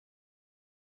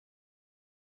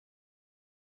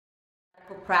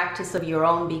Practice of your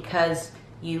own because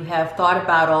you have thought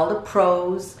about all the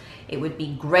pros. It would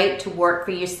be great to work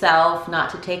for yourself, not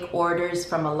to take orders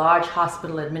from a large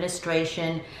hospital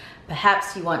administration.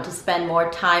 Perhaps you want to spend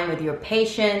more time with your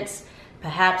patients.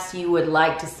 Perhaps you would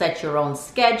like to set your own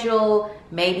schedule.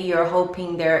 Maybe you're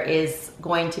hoping there is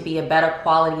going to be a better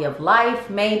quality of life,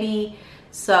 maybe.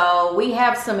 So we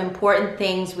have some important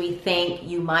things we think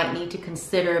you might need to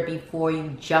consider before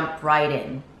you jump right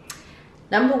in.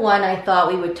 Number one, I thought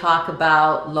we would talk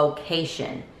about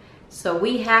location. So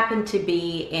we happen to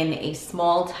be in a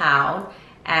small town,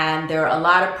 and there are a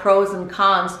lot of pros and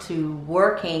cons to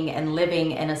working and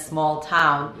living in a small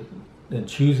town. In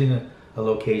choosing a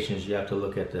location, you have to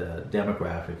look at the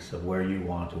demographics of where you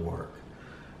want to work.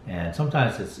 And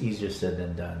sometimes it's easier said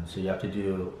than done. So you have to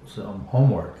do some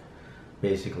homework,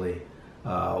 basically,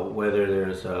 whether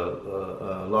there's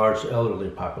a large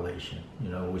elderly population,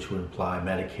 which would imply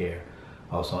Medicare.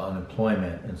 Also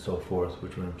unemployment and so forth,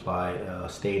 which would imply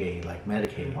state aid like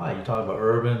Medicaid. Why? You talk about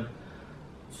urban,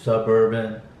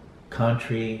 suburban,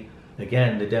 country.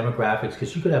 Again, the demographics,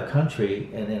 because you could have country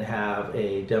and then have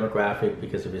a demographic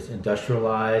because if it's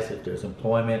industrialized, if there's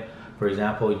employment. For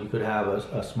example, you could have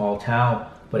a small town,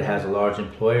 but it has a large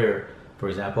employer. For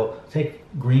example, take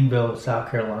Greenville,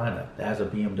 South Carolina. It has a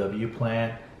BMW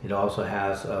plant. It also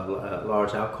has a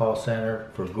large outcall center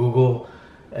for Google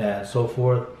and so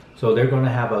forth. So they're going to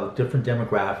have a different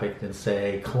demographic than,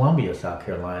 say, Columbia, South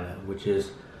Carolina, which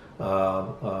is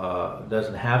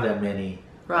doesn't have that many,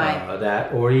 right?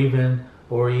 Or even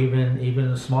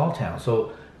a small town.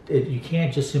 So you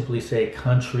can't just simply say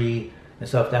country and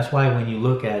stuff. That's why when you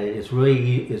look at it,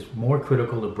 it's more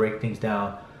critical to break things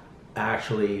down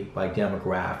actually by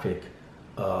demographic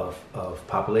of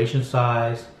population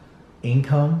size,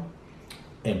 income,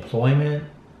 employment.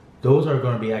 Those are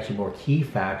going to be actually more key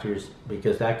factors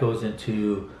because that goes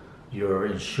into your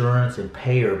insurance and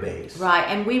payer base. Right,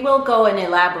 and we will go and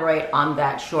elaborate on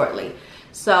that shortly.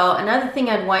 So another thing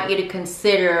I'd want you to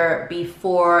consider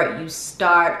before you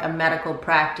start a medical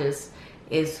practice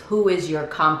is who is your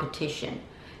competition.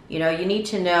 You need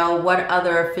to know what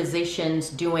other physicians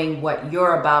doing what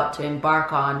you're about to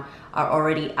embark on are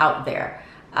already out there.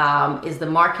 Is the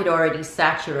market already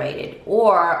saturated,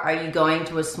 or are you going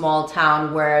to a small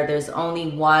town where there's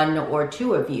only one or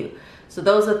two of you? So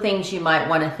those are things you might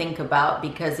want to think about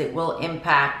because it will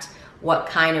impact what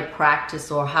kind of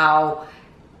practice or how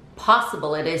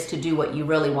possible it is to do what you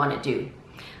really want to do.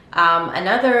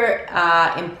 Another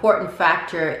important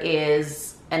factor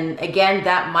is, and again,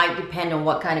 that might depend on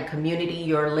what kind of community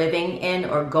you're living in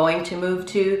or going to move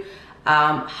to,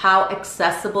 how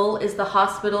accessible is the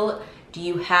hospital? Do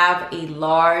you have a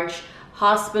large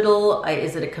hospital?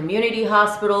 Is it a community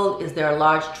hospital? Is there a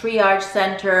large triage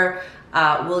center?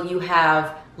 Will you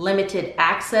have limited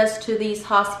access to these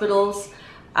hospitals?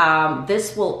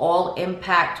 This will all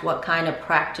impact what kind of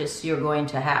practice you're going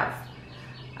to have.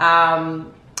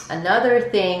 Another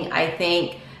thing I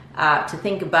think to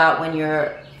think about when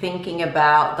you're thinking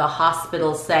about the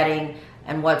hospital setting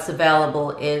and what's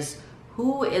available is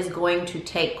who is going to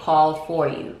take call for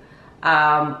you.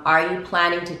 Are you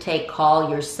planning to take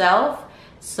call yourself?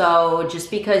 So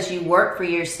just because you work for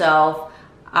yourself,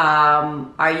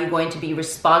 are you going to be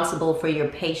responsible for your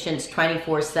patients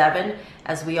 24/7?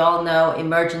 As we all know,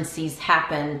 emergencies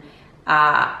happen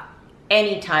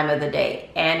any time of the day.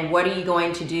 And what are you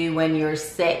going to do when you're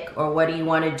sick, or what do you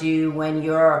want to do when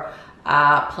you're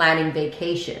planning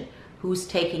vacation? Who's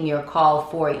taking your call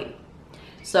for you?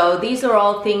 So these are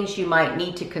all things you might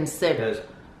need to consider.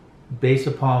 Based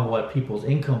upon what people's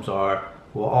incomes are,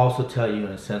 will also tell you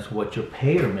in a sense what your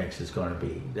payer mix is going to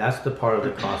be. That's the part of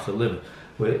the cost of living.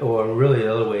 Or really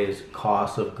the other way is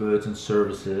cost of goods and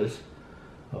services,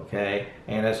 okay?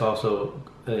 And that's also,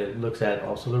 it looks at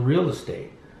also the real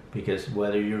estate, because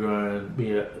whether you're going to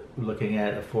be looking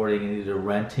at affording either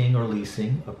renting or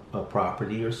leasing a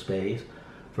property or space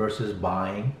versus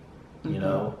buying,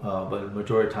 but the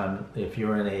majority of the time, if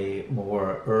you're in a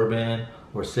more urban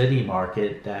or city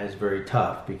market, that is very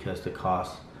tough because the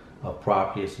cost of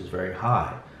property is very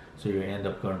high. So you end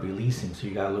up going to be leasing. So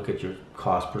you got to look at your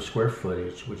cost per square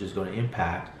footage, which is going to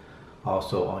impact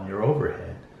also on your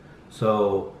overhead.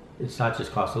 So it's not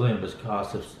just cost of living, but it's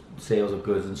cost of sales of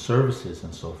goods and services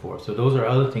and so forth. So those are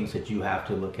other things that you have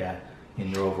to look at in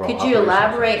your overall. Could you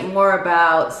elaborate more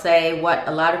about, say, what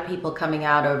a lot of people coming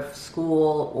out of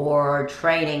school or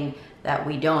training that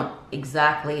we don't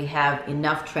exactly have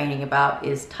enough training about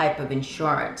is type of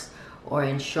insurance or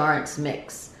insurance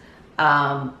mix?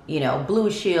 Blue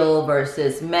Shield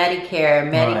versus Medicare,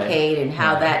 Medicaid, Right. and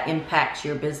how Right. that impacts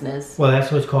your business? Well,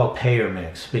 that's what's called payer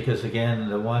mix, because again,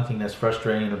 the one thing that's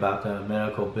frustrating about the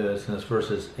medical business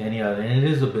versus any other, and it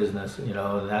is a business, and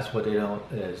that's what they don't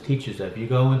teach you. That if you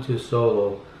go into a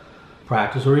solo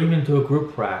practice or even into a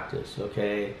group practice,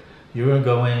 okay, you're going to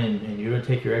go in and you're going to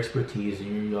take your expertise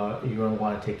and you're going to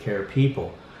want to take care of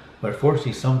people. But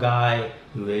unfortunately, some guy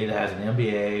who either has an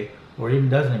MBA or even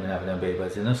doesn't even have an MBA, but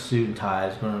is in a suit and tie,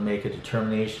 is going to make a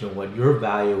determination of what your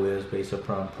value is based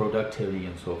upon productivity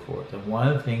and so forth. And one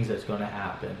of the things that's going to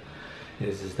happen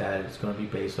is that it's going to be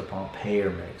based upon payer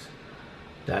mix.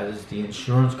 That is the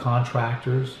insurance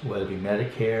contractors, whether it be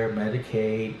Medicare,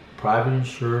 Medicaid, private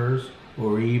insurers,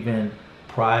 or even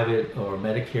private or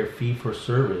Medicare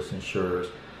fee-for-service insurers.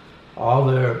 All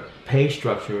their pay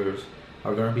structures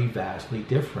are going to be vastly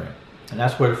different. And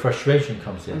that's where the frustration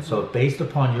comes in. Mm-hmm. So based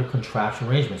upon your contractual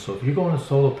arrangement, so if you're going to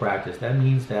solo practice, that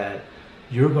means that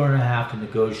you're going to have to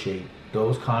negotiate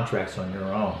those contracts on your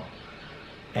own.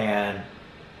 And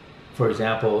for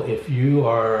example, if you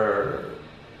are,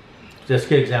 just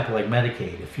get an example like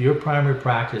Medicaid. If your primary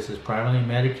practice is primarily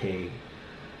Medicaid,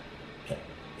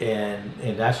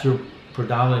 and that's your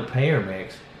predominant payer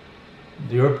mix,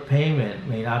 your payment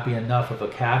may not be enough of a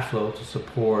cash flow to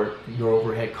support your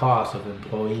overhead costs of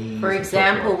employees. For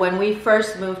example, when we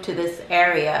first moved to this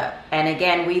area, and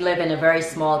again, we live in a very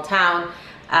small town,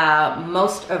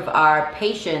 most of our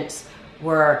patients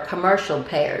were commercial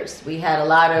payers. We had a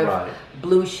lot of Right.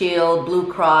 Blue Shield,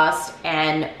 Blue Cross,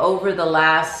 and over the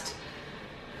last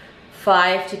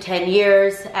 5 to 10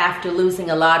 years, after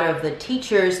losing a lot of the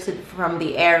teachers from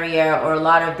the area, or a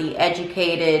lot of the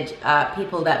educated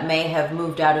people that may have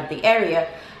moved out of the area,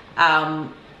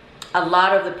 a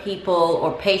lot of the people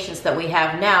or patients that we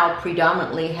have now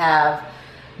predominantly have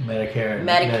Medicare and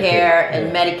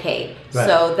and yeah. Medicaid. Right.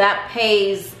 So that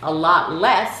pays a lot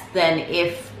less than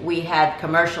if we had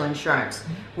commercial insurance,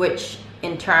 which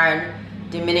in turn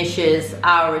diminishes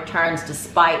our returns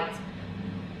despite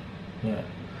Yeah.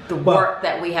 the work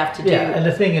that we have to do. Yeah, and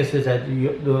the thing is that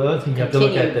the other thing you have to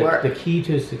look at, Continued the key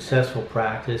to successful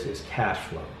practice is cash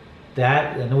flow.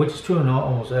 That, and which is true in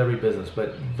almost every business,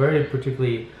 but very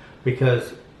particularly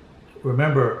because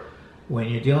remember, when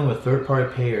you're dealing with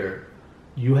third-party payer,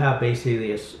 you have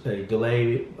basically a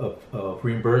delay of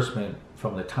reimbursement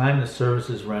from the time the service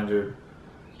is rendered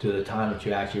to the time that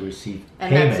you actually receive And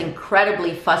payment. that's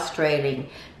incredibly frustrating.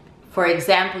 For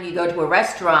example, you go to a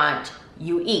restaurant,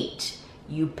 you eat,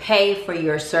 you pay for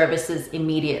your services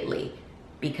immediately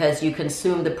because you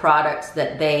consume the products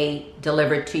that they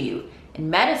deliver to you. In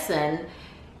medicine,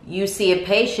 you see a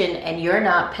patient and you're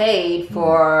not paid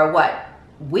for what?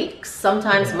 Weeks,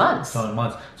 sometimes months. Sometimes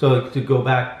months. So to go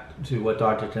back to what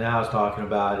Dr. Tanao is talking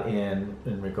about in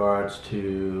regards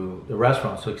to the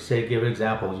restaurant. So say, give an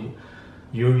example.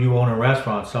 You own a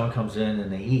restaurant, someone comes in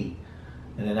and they eat.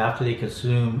 And then after they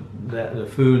consume the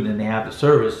food and they have the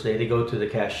service, say they go to the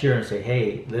cashier and say,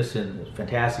 hey, listen,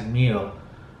 fantastic meal.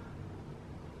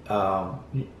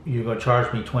 You're going to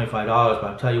charge me $25, but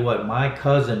I'll tell you what, my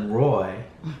cousin Roy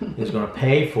is going to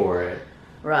pay for it.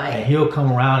 Right. And he'll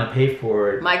come around and pay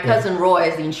for it. My cousin Roy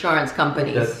is the insurance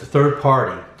company. The third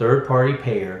party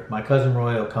payer. My cousin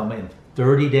Roy will come in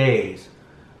 30 days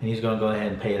and he's going to go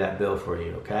ahead and pay that bill for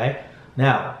you, okay?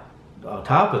 Now, on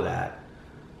top of that,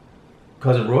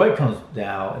 cousin Roy comes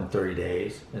down in 30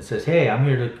 days and says, hey, I'm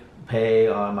here to pay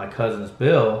on my cousin's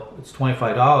bill. It's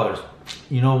 $25.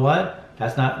 You know what?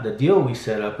 That's not the deal we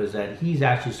set up, is that he's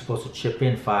actually supposed to chip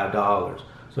in $5.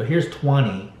 So here's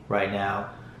 20 right now,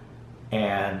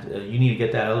 and you need to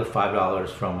get that other $5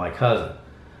 from my cousin.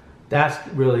 That's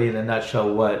really in a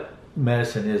nutshell what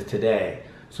medicine is today.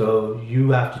 So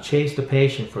you have to chase the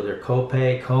patient for their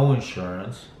copay,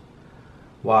 co-insurance,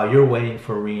 while you're waiting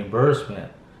for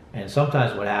reimbursement. And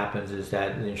sometimes what happens is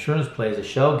that the insurance plays a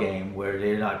shell game where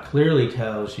they're not clearly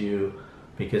tells you,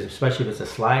 because especially if it's a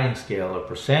sliding scale or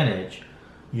percentage,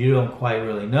 you don't quite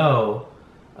really know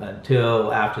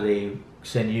until after they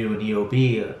send you an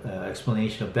EOB,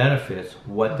 explanation of benefits,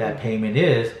 what that payment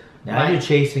is. Now you're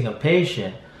chasing a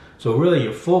patient. So really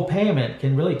your full payment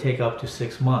can really take up to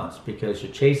 6 months because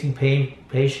you're chasing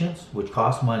patients, which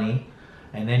costs money,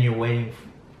 and then you're waiting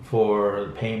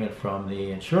for payment from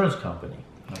the insurance company.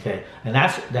 Okay, and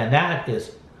that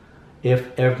is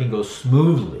if everything goes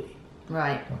smoothly.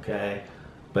 Right. Okay,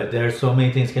 but there's so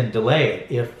many things can delay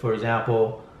it. If, for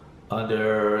example,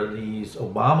 under these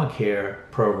Obamacare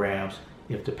programs,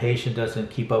 if the patient doesn't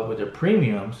keep up with their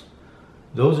premiums,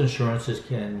 those insurances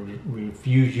can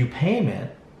refuse you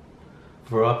payment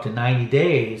for up to 90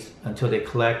 days until they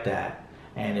collect that.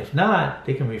 And if not,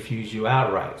 they can refuse you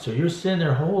outright. So you're sitting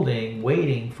there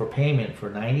waiting for payment for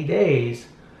 90 days,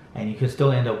 and you can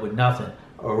still end up with nothing.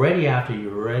 Already after you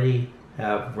already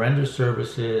have rendered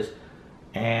services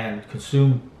and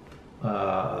consumed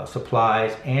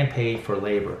supplies and paid for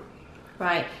labor.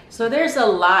 Right. So there's a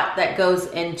lot that goes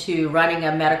into running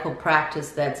a medical practice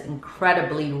that's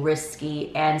incredibly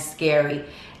risky and scary.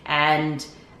 And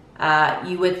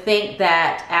you would think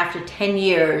that after 10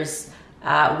 years,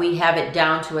 we have it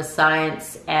down to a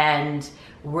science and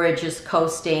we're just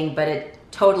coasting, but it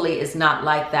totally is not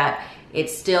like that.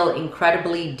 It's still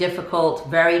incredibly difficult,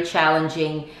 very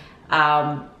challenging.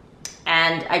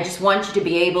 And I just want you to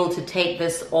be able to take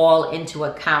this all into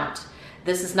account.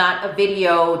 This is not a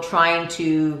video trying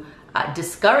to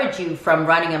discourage you from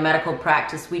running a medical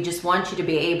practice. We just want you to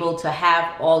be able to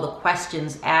have all the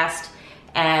questions asked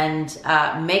and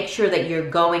make sure that you're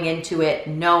going into it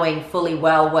knowing fully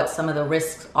well what some of the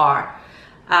risks are.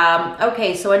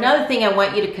 Okay, so another thing I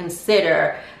want you to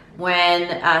consider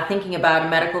when thinking about a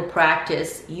medical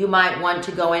practice, you might want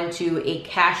to go into a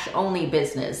cash-only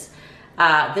business.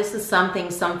 This is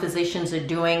something some physicians are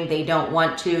doing. They don't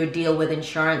want to deal with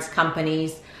insurance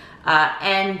companies.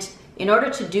 And in order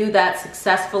to do that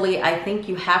successfully, I think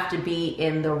you have to be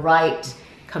in the right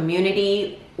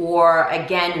community, or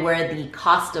again, where the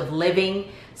cost of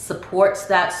living supports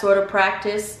that sort of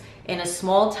practice. In a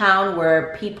small town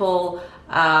where people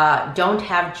don't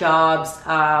have jobs,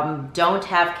 don't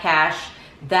have cash,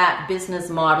 that business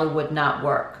model would not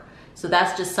work. So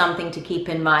that's just something to keep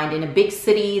in mind. In a big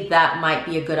city, that might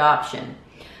be a good option.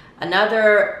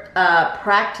 Another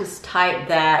practice type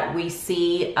that we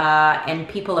see, and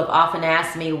people have often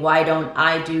asked me, why don't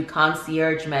I do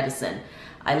concierge medicine?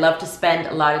 I love to spend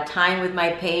a lot of time with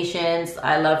my patients.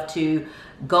 I love to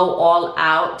go all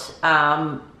out,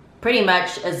 pretty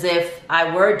much as if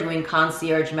I were doing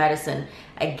concierge medicine.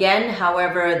 Again,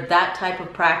 however, that type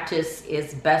of practice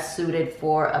is best suited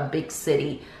for a big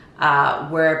city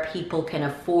where people can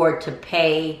afford to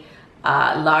pay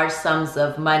large sums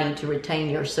of money to retain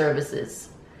your services.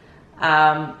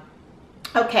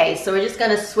 Okay, so we're just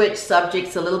going to switch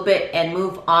subjects a little bit and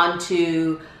move on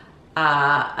to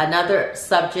another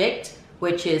subject,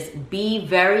 which is be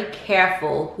very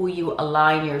careful who you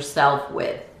align yourself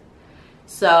with.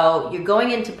 So you're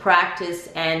going into practice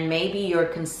and maybe you're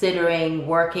considering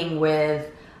working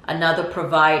with another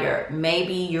provider.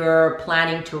 Maybe you're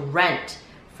planning to rent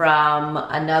from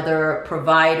another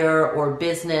provider or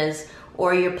business,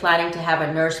 or you're planning to have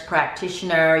a nurse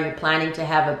practitioner, you're planning to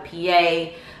have a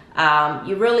PA.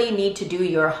 You really need to do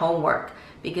your homework,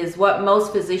 because what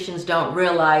most physicians don't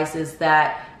realize is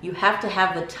that you have to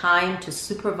have the time to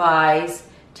supervise,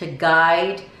 to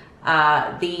guide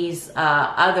these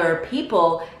other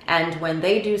people, and when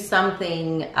they do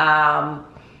something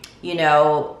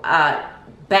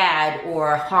bad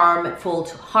or harmful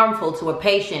to a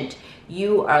patient,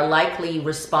 you are likely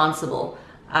responsible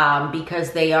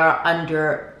because they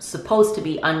are supposed to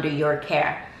be under your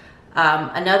care.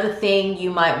 Another thing you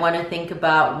might want to think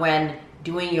about when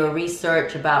doing your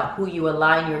research about who you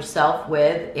align yourself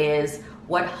with is,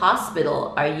 what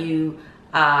hospital are you,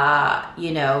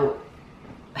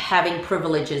 having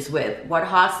privileges with? What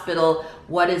hospital,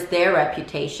 what is their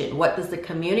reputation? What does the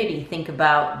community think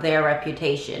about their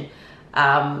reputation?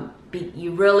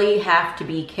 You really have to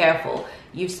be careful.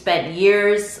 You've spent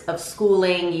years of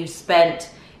schooling, you've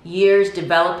spent years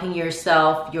developing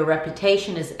yourself. Your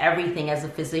reputation is everything as a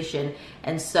physician.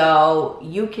 And so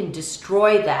you can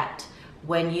destroy that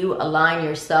when you align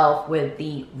yourself with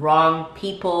the wrong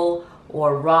people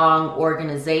or wrong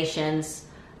organizations.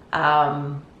 You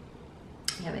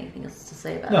have anything else to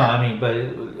say about that? No, I mean,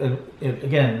 but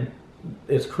again,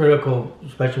 it's critical,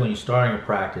 especially when you're starting a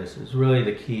practice. It's really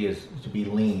the key is to be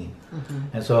lean. Mm-hmm.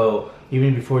 And so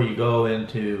even before you go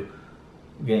into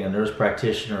getting a nurse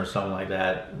practitioner or something like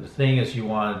that, the thing is you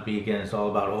want to be, again, it's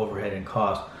all about overhead and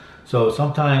cost. So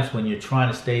sometimes when you're trying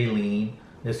to stay lean,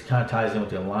 this kind of ties in with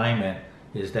the alignment,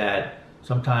 is that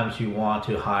sometimes you want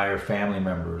to hire family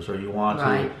members, or you want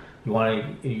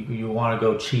to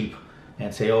go cheap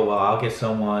and say, oh well, I'll get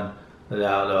someone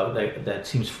that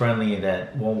seems friendly and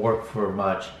that won't work for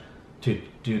much to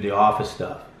do the office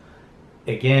stuff.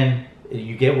 Again,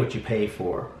 you get what you pay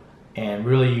for, and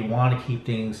really you want to keep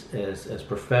things as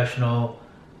professional,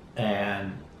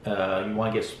 and you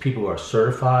want to get people who are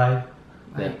certified,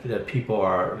 right, that people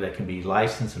that can be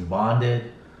licensed and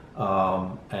bonded,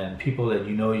 and people that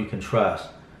you can trust,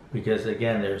 because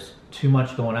again, there's too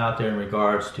much going out there in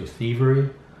regards to thievery,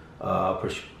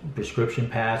 prescription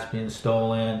pads being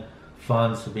stolen,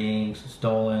 funds being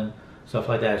stolen. stuff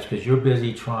like that. It's because you're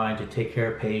busy trying to take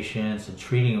care of patients and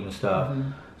treating them and stuff.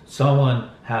 Someone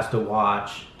has to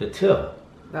watch the till.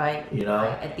 Right. You know?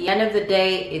 Right. At the end of the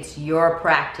day, it's your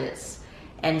practice.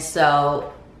 And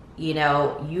so, you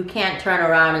know, you can't turn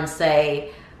around and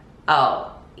say,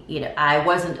 oh, you know, I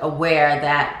wasn't aware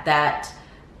that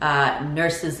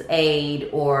nurse's aide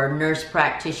or nurse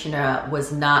practitioner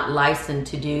was not licensed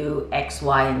to do X,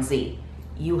 Y, and Z.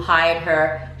 You hired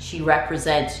her, she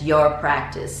represents your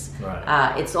practice.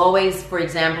 Right. It's always, for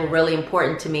example, really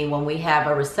important to me when we have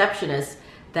a receptionist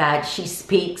that she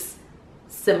speaks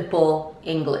simple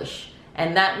English.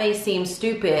 And that may seem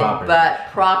stupid,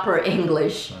 proper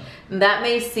English. Right. That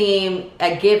may seem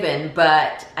a given,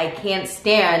 but I can't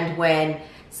stand when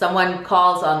someone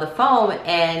calls on the phone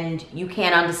and you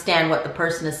can't understand what the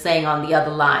person is saying on the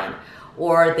other line,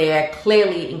 or they're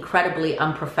clearly incredibly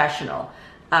unprofessional.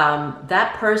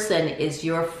 That person is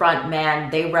your front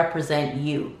man. They represent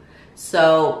you.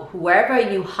 So whoever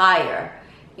you hire,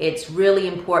 it's really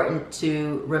important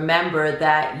to remember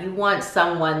that you want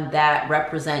someone that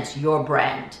represents your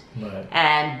brand. Right.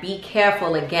 And be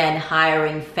careful, again,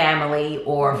 hiring family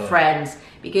or friends,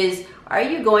 because are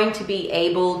you going to be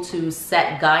able to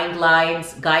set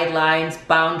guidelines,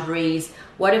 boundaries?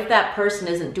 What if that person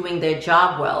isn't doing their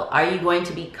job well? Are you going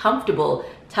to be comfortable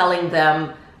telling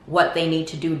them what they need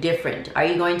to do different? Are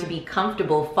you going to be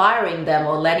comfortable firing them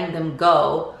or letting them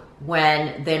go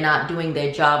when they're not doing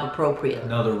their job appropriately?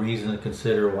 Another reason to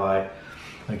consider why,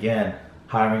 again,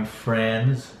 hiring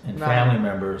friends and family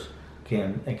members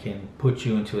can put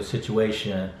you into a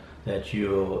situation that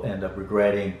you'll end up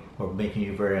regretting or making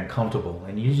you very uncomfortable.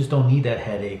 And you just don't need that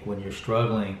headache when you're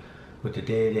struggling with the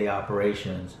day-to-day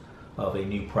operations of a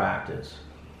new practice.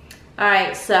 All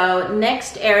right, so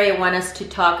next area I want us to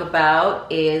talk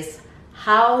about is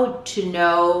how to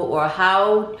know, or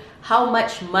how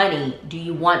much money do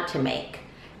you want to make?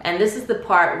 And this is the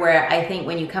part where I think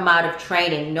when you come out of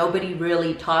training, nobody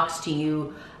really talks to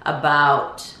you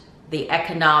about the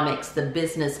economics, the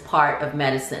business part of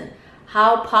medicine.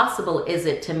 How possible is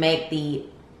it to make the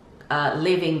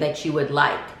living that you would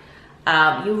like?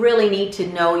 You really need to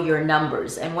know your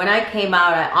numbers. And when I came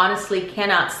out, I honestly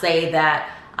cannot say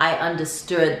that I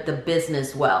understood the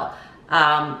business well.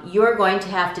 You're going to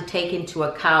have to take into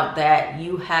account that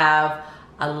you have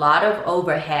a lot of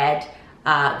overhead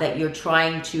that you're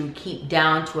trying to keep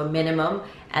down to a minimum,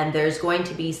 and there's going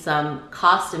to be some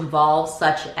costs involved,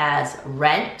 such as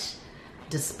rent,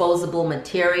 disposable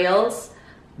materials,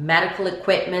 medical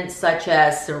equipment such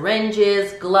as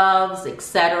syringes, gloves,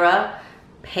 etc.,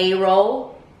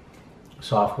 payroll,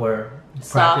 software,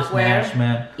 practice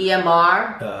management,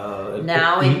 EMR,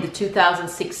 now in the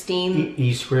 2016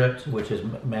 e-script, which is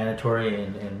mandatory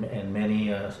in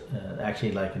many,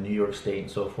 actually like in New York State and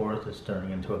so forth, it's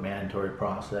turning into a mandatory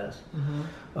process.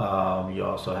 You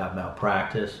also have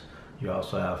malpractice, you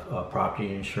also have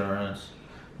property insurance,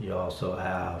 you also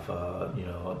have, you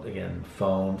know, again,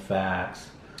 phone, fax.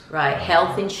 Right,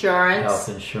 health insurance. Health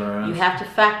insurance. You have to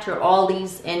factor all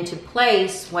these into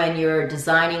place when you're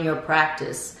designing your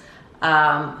practice.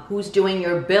 Who's doing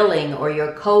your billing or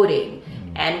your coding?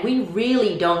 And we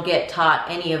really don't get taught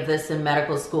any of this in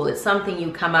medical school. It's something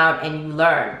you come out and you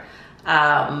learn.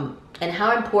 And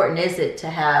how important is it to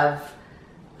have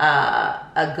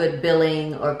a good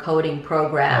billing or coding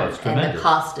program, and the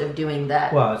cost of doing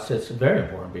that? Well, it's very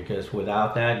important, because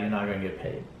without that, you're not going to get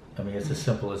paid. I mean, it's as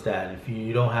simple as that. If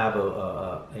you don't have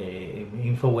a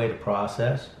meaningful way to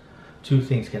process, two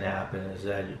things can happen: is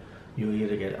that you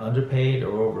either get underpaid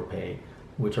or overpaid,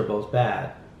 which are both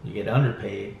bad. You get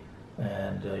underpaid,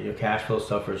 and your cash flow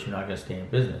suffers. You're not going to stay in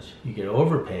business. You get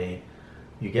overpaid,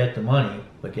 you get the money,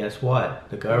 but guess what?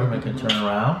 The government can turn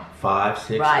around 5,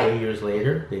 6, 8 years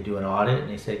later. They do an audit and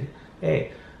they say,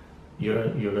 "Hey, you're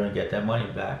going to get that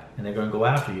money back," and they're going to go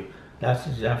after you. That's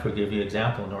exactly, to give you an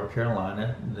example, in North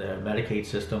Carolina, the Medicaid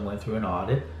system went through an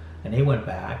audit, and they went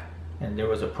back, and there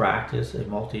was a practice, a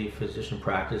multi-physician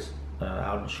practice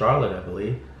out in Charlotte, I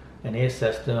believe, and they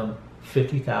assessed them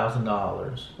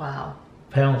 $50,000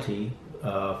 penalty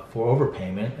for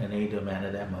overpayment, and they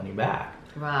demanded that money back.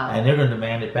 Wow. And they're going to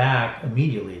demand it back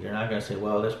immediately. They're not going to say,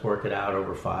 well, let's work it out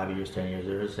over 5 years, 10 years.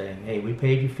 They're saying, hey, we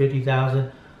paid you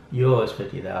 $50,000, you owe us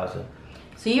 $50,000.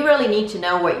 So you really need to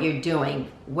know what you're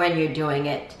doing when you're doing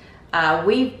it.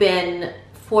 We've been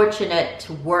fortunate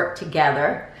to work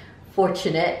together.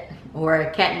 Fortunate, or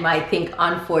Kenton might think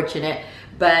unfortunate,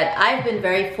 but I've been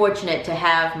very fortunate to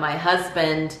have my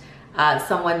husband,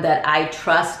 someone that I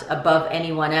trust above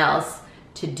anyone else,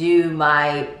 to do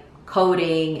my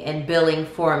coding and billing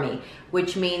for me,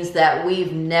 which means that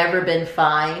we've never been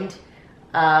fined.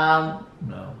 No.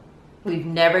 we've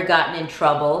never gotten in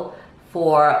trouble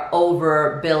for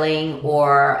overbilling,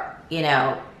 or, you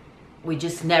know, we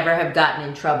just never have gotten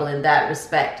in trouble in that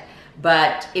respect.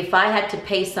 But if I had to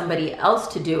pay somebody else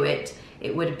to do it,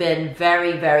 it would have been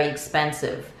very, very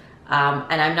expensive.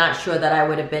 And I'm not sure that I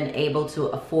would have been able to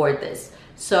afford this.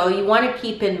 So you want to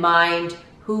keep in mind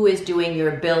who is doing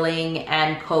your billing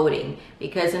and coding,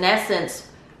 because in essence,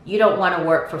 you don't want to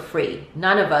work for free.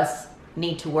 None of us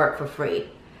need to work for free.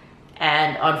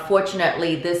 And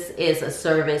unfortunately, this is a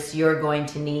service you're going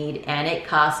to need, and it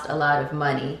costs a lot of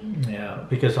money. Yeah,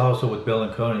 because also with bill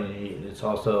and coding, it's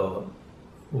also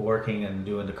working and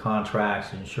doing the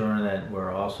contracts, ensuring that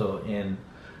we're also in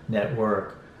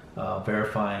network,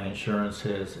 verifying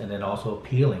insurances, and then also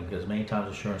appealing, because many times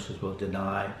insurances will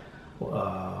deny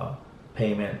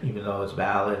payment even though it's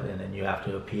valid, and then you have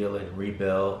to appeal it and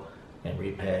rebill and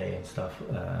repay and stuff,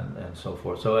 and so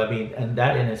forth. So I mean, and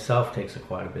that in itself takes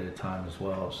quite a bit of time as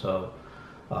well. So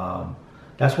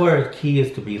that's where the key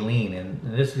is to be lean. And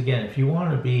this is, again, if you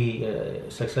want to be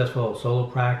a successful solo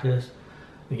practice,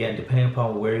 again, depending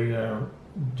upon where you're going to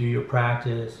do your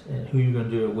practice and who you're going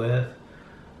to do it with,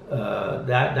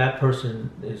 that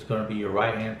person is going to be your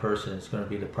right-hand person. It's going to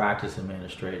be the practice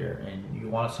administrator, and you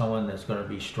want someone that's going to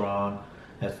be strong,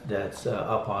 that's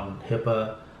up on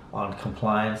HIPAA, on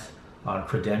compliance, on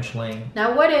credentialing.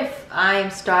 Now, what if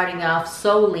I'm starting off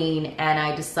so lean and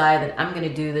I decide that I'm going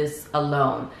to do this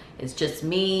alone? It's just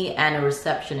me and a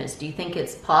receptionist. Do you think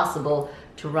it's possible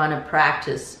to run a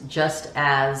practice just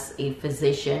as a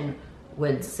physician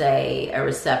would, say, a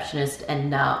receptionist,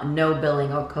 and no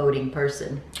billing or coding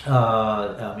person?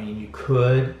 I mean, you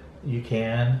could, you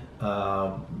can.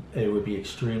 It would be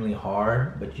extremely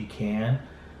hard, but you can.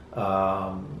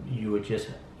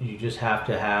 You just have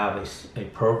to have a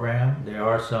program. There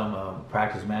are some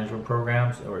practice management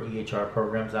programs or EHR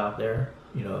programs out there.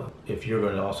 You know, if you're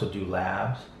going to also do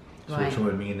labs, Right. which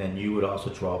would mean then you would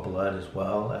also draw blood as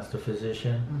well as the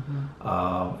physician,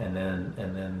 and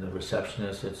then the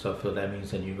receptionist. And so that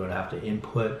means then you're going to have to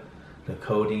input the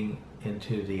coding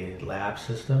into the lab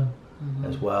system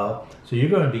as well. So you're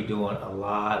going to be doing a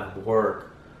lot of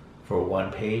work for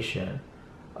one patient,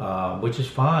 which is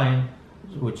fine,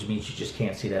 which means you just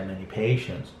can't see that many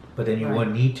patients. But then you Right.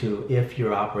 wouldn't need to if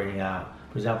you're operating out.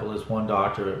 For example, this one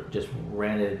doctor just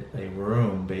rented a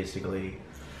room, basically,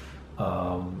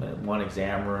 one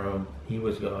exam room. He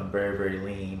was going very, very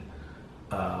lean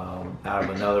out of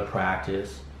another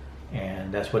practice,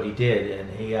 and that's what he did. And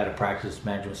he had a practice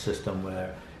management system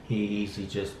where he easily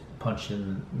just punched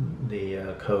in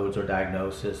the codes or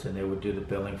diagnosis, and they would do the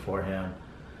billing for him,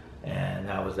 and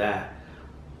that was that.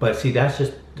 But see, that's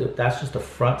just the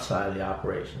front side of the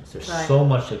operations. There's Right. so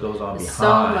much that goes on There's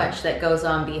behind. so much that goes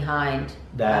on behind.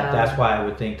 That's why I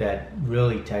would think that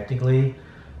really, technically,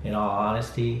 in all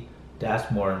honesty,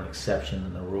 that's more an exception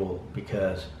than the rule,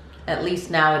 because At least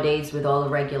nowadays, with all the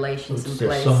regulations in there's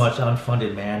place. so much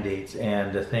unfunded mandates.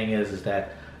 And the thing is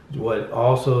that what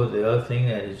also the other thing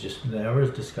that is just never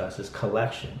discussed is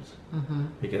collections.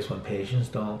 Because when patients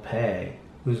don't pay,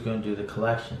 who's going to do the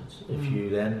collections? If you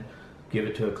then give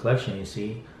it to a collection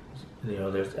agency, you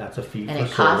know, that's a fee and for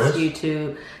it costs service.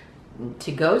 you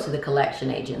to go to the collection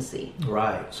agency,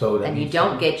 Right. So that and you means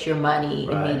don't get your money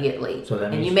Right. immediately. So that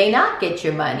and means- you may not get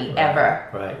your money Right, ever.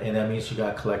 Right, and that means you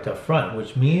got to collect up front,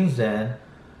 which means then,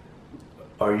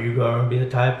 are you going to be the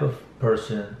type of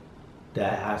person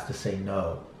that has to say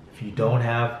no? If you don't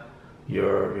have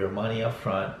your money up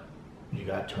front, you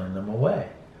got to turn them away.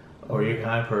 Or you're the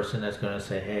kind of person that's going to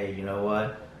say, hey, you know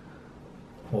what,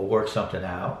 we'll work something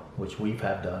out, which we've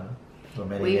done for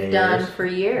many years. We've done for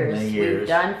years. Many years. We've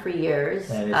done for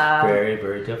years. And it's very,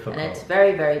 very difficult. And it's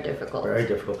very, very difficult. Very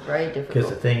difficult. Very Because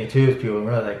the difficult. thing too is people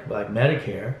really like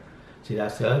Medicare. See,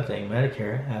 that's the other thing.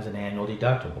 Medicare has an annual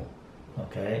deductible.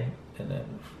 Okay, and then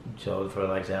so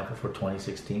for example, for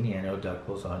 2016, the annual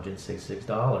deductible is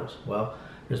 $166. Well,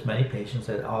 there's many patients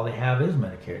that all they have is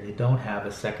Medicare. They don't have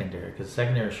a secondary, because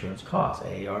secondary insurance costs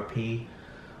AARP,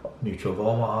 Mutual of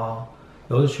Omaha.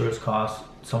 Those insurance costs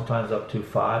sometimes up to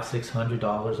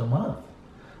 $500-600 a month.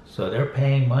 So they're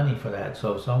paying money for that.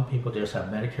 So some people just have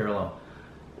Medicare alone.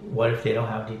 What if they don't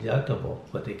have a deductible,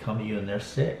 but they come to you and they're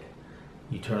sick?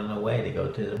 You turn them away, they go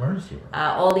to the emergency room.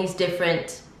 All these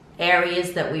different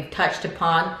areas that we've touched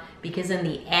upon, because in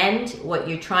the end, what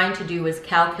you're trying to do is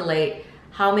calculate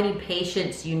how many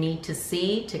patients you need to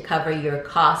see to cover your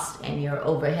cost and your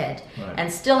overhead, Right.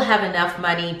 and still have enough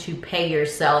money to pay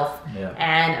yourself, Yeah.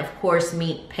 and of course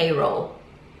meet payroll.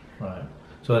 Right.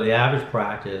 So the average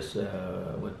practice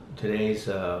with today's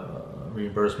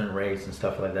reimbursement rates and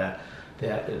stuff like that,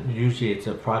 usually it's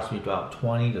approximately about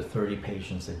 20 to 30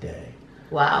 patients a day.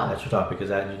 Wow. That's your top, because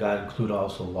that you got to include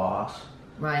also loss,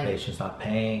 Right. patients not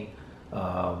paying,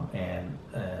 and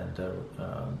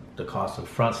the cost of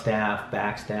front staff,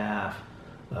 back staff,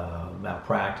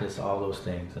 malpractice, all those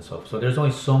things, and so there's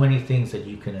only so many things that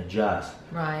you can adjust,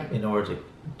 Right. in order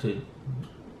to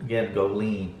again go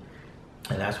lean,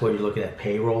 and that's where you're looking at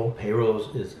payroll. Payroll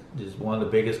is one of the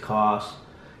biggest costs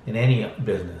in any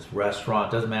business,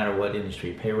 restaurant, doesn't matter what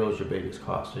industry. Payroll is your biggest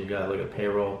cost, so you got to look at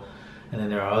payroll, and then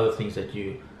there are other things that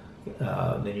you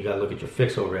then you got to look at your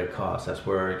fixed overhead costs. That's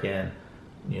where, again,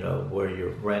 where you're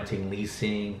renting,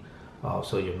 leasing,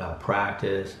 also your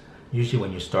malpractice. Usually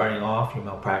when you're starting off, your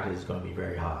malpractice is going to be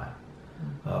very high,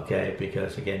 okay?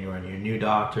 Because again, you're your new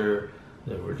doctor,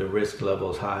 the risk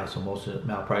level is high, so most of the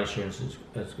malpractice insurance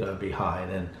is going to be high,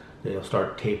 and then they'll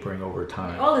start tapering over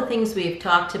time. All the things we've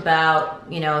talked about,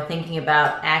 thinking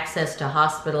about access to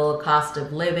hospital, cost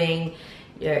of living,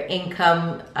 your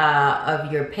income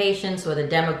of your patients, or the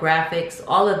demographics,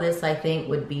 all of this I think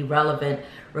would be relevant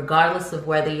regardless of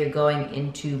whether you're going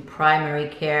into primary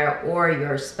care or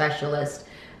your specialist.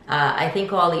 I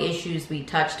think all the issues we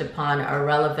touched upon are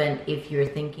relevant if you're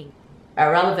thinking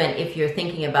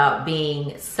about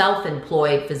being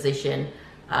self-employed physician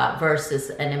versus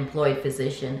an employed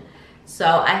physician. So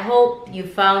I hope you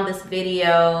found this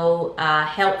video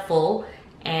helpful,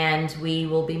 and we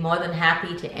will be more than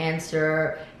happy to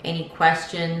answer any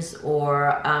questions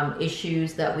or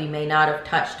issues that we may not have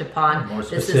touched upon.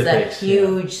 This is a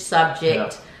huge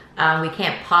subject. We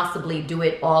can't possibly do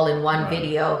it all in one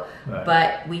video,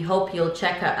 but we hope you'll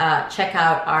check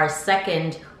out our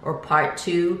second, or part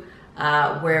 2,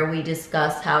 where we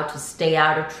discuss how to stay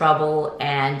out of trouble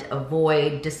and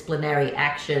avoid disciplinary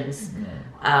actions.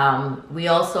 We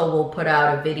also will put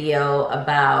out a video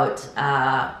about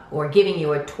or giving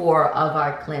you a tour of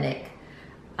our clinic.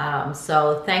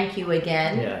 So thank you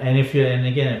again. Yeah, and if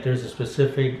there's a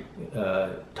specific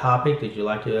topic that you'd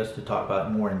like us to talk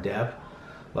about more in depth,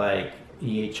 like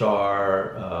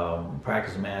EHR,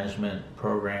 practice management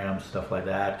programs, stuff like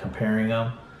that, comparing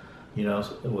them,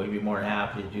 we'd be more than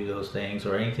happy to do those things,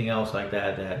 or anything else like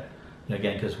that,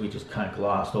 again, because we just kind of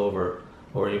glossed over,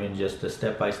 or even just a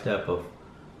step-by-step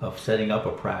of setting up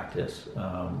a practice.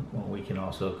 We can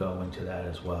also go into that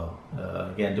as well.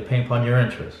 Again, depending upon your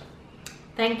interest.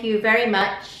 Thank you very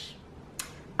much.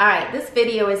 All right, this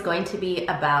video is going to be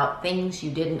about things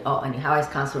you didn't, and how I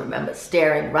constantly remember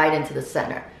staring right into the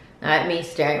center. Not me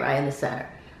staring right in the center.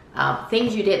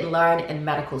 Things you didn't learn in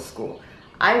medical school.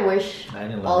 I wish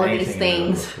all of these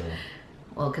things,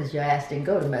 well, because your ass didn't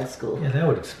go to med school. Yeah, that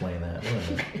would explain that,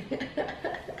 wouldn't it?